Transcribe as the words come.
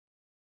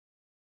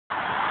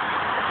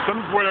some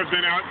of what I've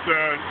been out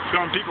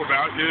telling people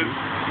about is,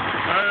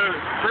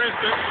 for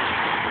instance,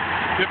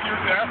 if you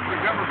were to ask the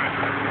government,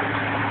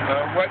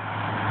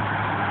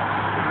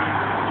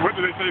 what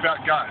do they say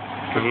about God?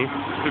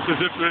 It's as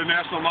if the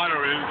national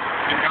motto is,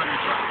 "In God we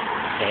trust."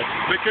 Okay.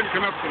 They couldn't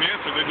come up with an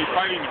answer. They'd be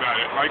fighting about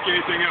it, like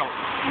anything else.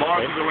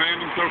 Laws of the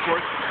land and so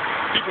forth.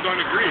 People don't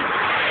agree.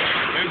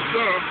 And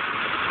so,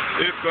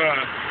 if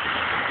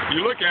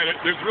you look at it,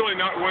 there's really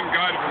not one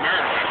God of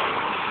America.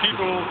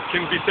 People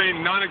can be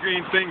saying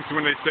non-agreeing things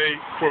when they say,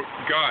 quote,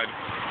 God.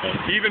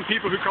 Okay. Even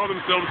people who call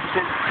themselves,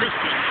 quote,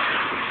 Christians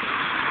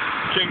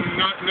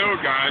cannot know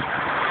God,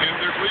 and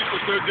their beliefs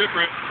are so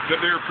different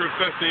that they're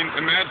professing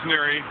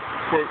imaginary,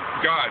 quote,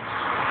 gods.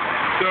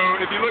 So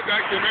if you look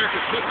back to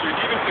America's history,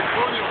 even to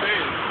colonial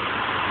days,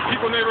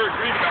 people never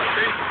agreed about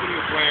basis in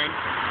this land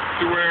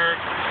to where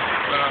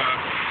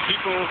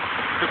people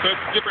profess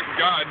different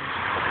gods.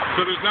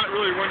 So there's not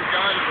really one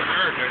God of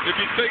America. If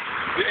you take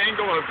the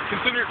angle of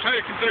try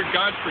to consider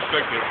God's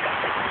perspective,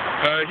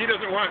 he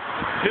doesn't want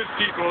his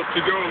people to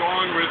go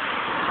along with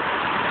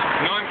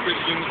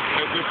non-Christians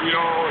as if we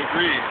all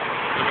agree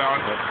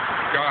about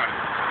God.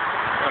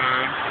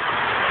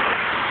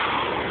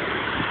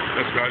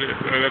 That's about it.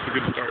 That's a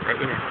good start right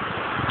there.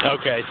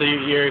 Okay, so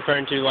you're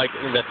referring to like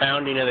the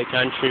founding of the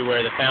country,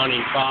 where the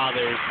founding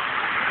fathers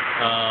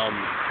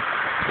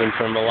came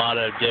from a lot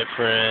of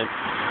different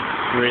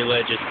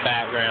religious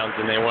backgrounds,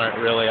 and they weren't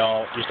really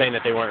all. You're saying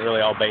that they weren't really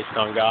all based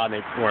on God,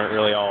 and they weren't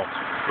really all.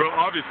 Well,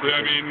 obviously,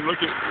 I mean,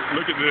 look at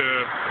the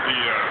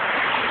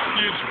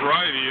huge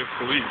variety of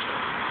beliefs.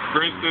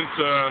 For instance,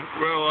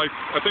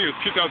 I think it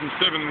was 2007,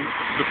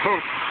 the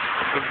Pope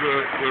of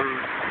the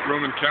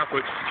Roman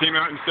Catholics came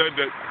out and said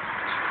that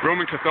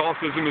Roman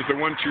Catholicism is the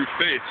one true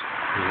faith.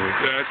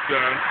 That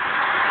the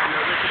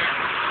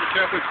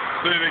Catholics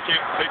say they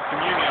can't take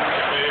communion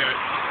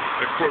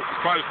at quote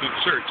Protestant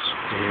church.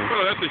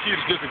 Well, that's a huge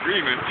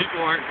disagreement.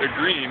 People aren't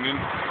agreeing, and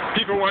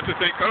people want to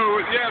think,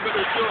 oh yeah, but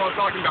they're still all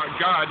talking about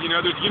God. You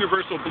know, there's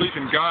universal belief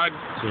in God.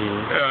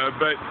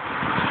 But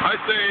I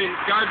say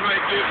God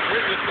might give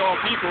witness to all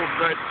people,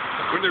 but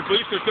when their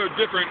beliefs are so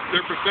different,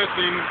 they're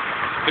professing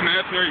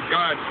imaginary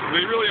gods.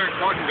 They really aren't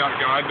talking about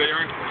God. They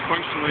aren't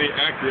functionally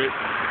accurate.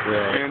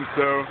 Right. And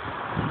so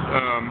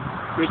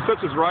there's such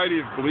a variety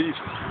of beliefs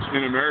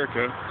in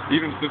America,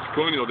 even since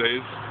colonial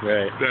days,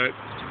 that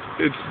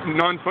it's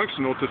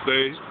non-functional to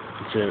say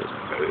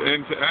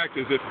and to act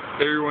as if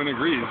everyone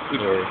agrees.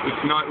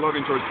 It's not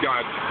loving towards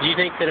God. Do you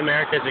think that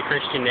America is a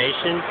Christian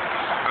nation?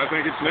 I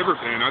think it's never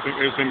been. I think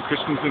there's been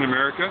Christians in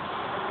America.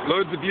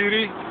 Loads of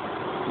beauty,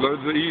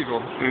 loads of evil.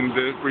 And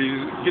if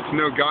we get to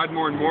know God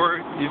more and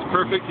more, he's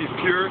perfect, he's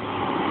pure.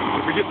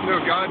 If we get to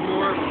know God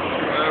more,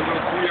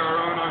 we'll see our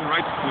own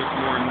unrighteousness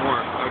more and more.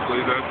 I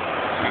believe that.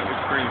 I've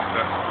experienced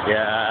that.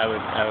 Yeah,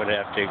 I would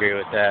have to agree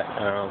with that.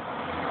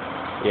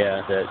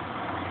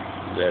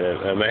 That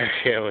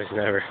America was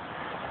never.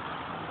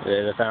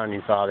 The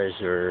founding fathers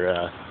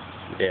were,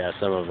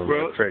 some of them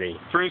were pretty.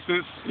 For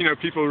instance, a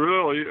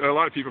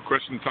lot of people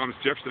question Thomas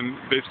Jefferson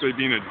basically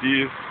being a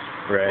deist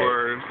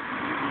or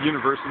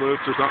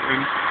universalist or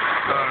something.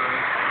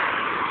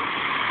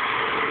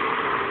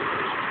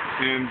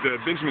 And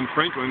Benjamin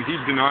Franklin, he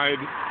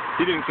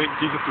didn't think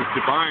Jesus was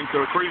divine.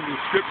 So according to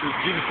the scriptures,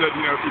 Jesus said,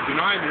 if you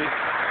deny me,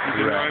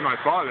 you deny my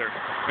Father.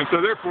 And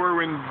so therefore,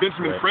 when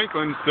Benjamin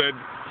Franklin said,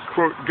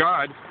 quote,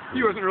 God,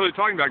 he wasn't really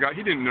talking about God.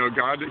 He didn't know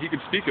God. He could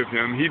speak of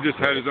him. He just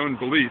had his own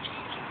beliefs.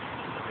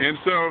 And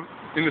so,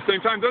 in the same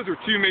time, those were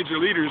two major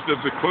leaders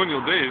of the colonial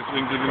days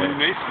into the new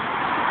nation.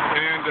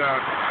 And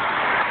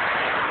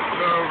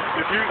so,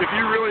 if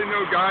you really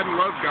know God and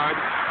love God,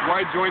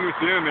 why join with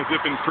them as if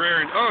in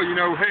prayer and,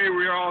 hey,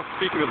 we're all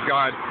speaking of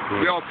God.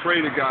 We all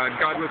pray to God.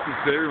 God listens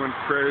to everyone's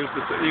prayers.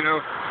 But,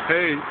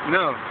 hey,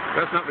 no,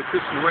 that's not the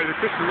Christian way. The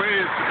Christian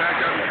way is to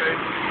back up and say,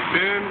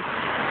 Ben,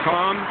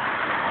 Tom,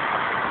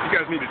 you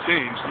guys need to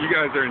change. You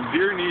guys are in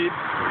dear need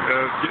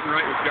of getting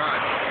right with God.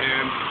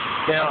 And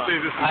now,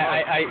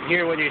 I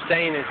hear what you're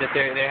saying is that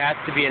there has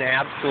to be an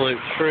absolute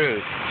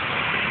truth,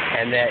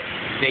 and that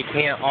they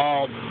can't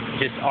all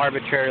just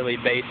arbitrarily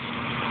base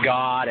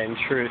God and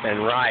truth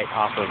and right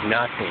off of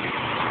nothing.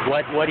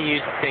 What do you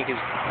think is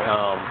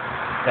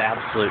the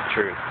absolute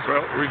truth?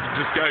 Well, we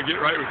just got to get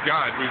right with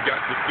God. We've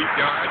got to seek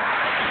God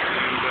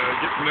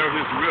and get to know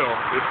his will.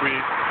 If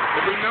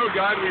we know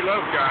God, we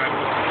love God.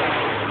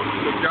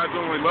 If God's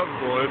only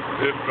lovable,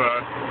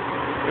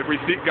 if we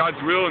seek God's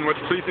will and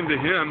what's pleasing to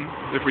him,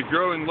 if we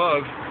grow in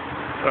love,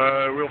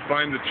 we'll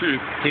find the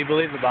truth. Do you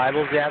believe the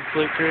Bible is the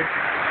absolute truth?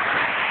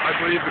 I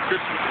believe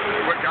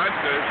what God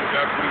says is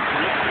absolute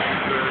truth.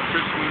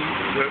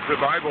 The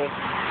Bible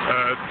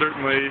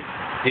certainly.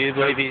 Do you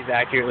believe he's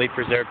accurately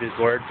preserved his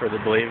word for the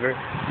believer?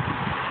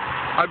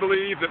 I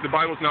believe that the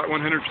Bible's not 100%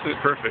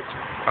 perfect.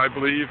 I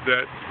believe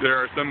that there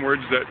are some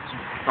words that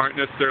aren't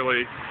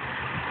necessarily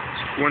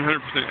 100%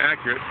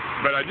 accurate,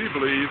 but I do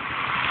believe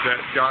that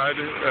God,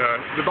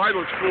 the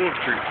Bible is full of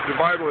truth. The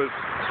Bible is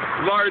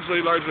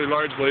largely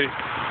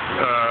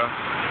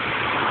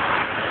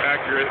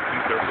accurate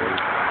and so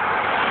forth.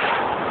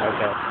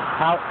 Okay.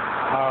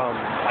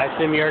 I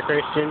assume you're a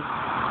Christian.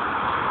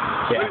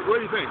 Yeah.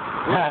 What do you think?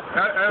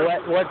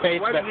 What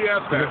faith? Why did you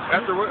ask that?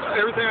 After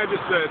everything I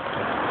just said,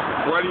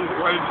 why would you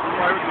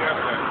ask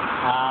that?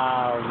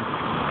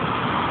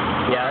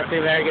 Yeah, that's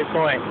a very good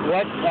point.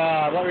 What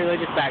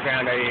religious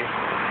background are you?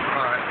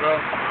 All right. Well,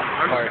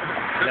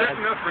 that's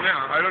enough for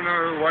now. I don't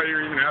know why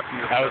you're even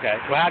asking this. Okay.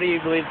 Well, how do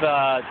you believe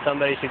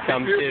somebody should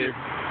come to?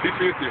 Peace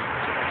be with you.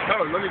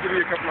 Oh, let me give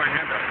you a couple of my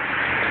handouts.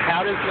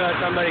 How does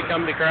somebody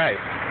come to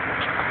Christ?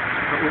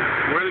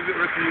 What is it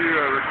with you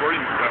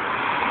recording stuff?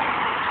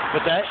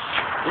 What's that?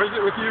 What is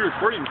it with you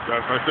recording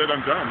stuff? I said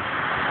I'm done.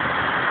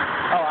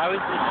 Oh, I was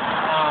just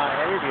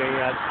interviewing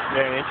you. I was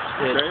very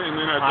interested. Okay, and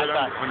then I said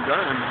I'm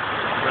done.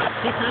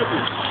 Peace be with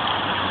you.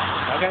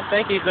 Okay,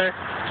 thank you, sir.